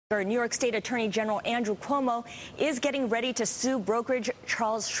New York State Attorney General Andrew Cuomo is getting ready to sue brokerage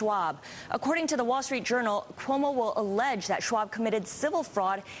Charles Schwab. According to the Wall Street Journal, Cuomo will allege that Schwab committed civil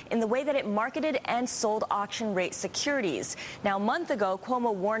fraud in the way that it marketed and sold auction rate securities. Now, a month ago,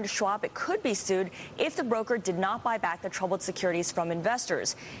 Cuomo warned Schwab it could be sued if the broker did not buy back the troubled securities from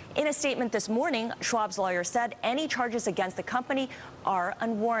investors. In a statement this morning, Schwab's lawyer said any charges against the company are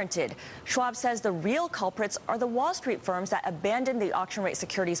unwarranted. Schwab says the real culprits are the Wall Street firms that abandoned the auction rate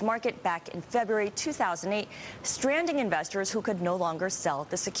securities market back in February 2008, stranding investors who could no longer sell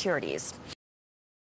the securities.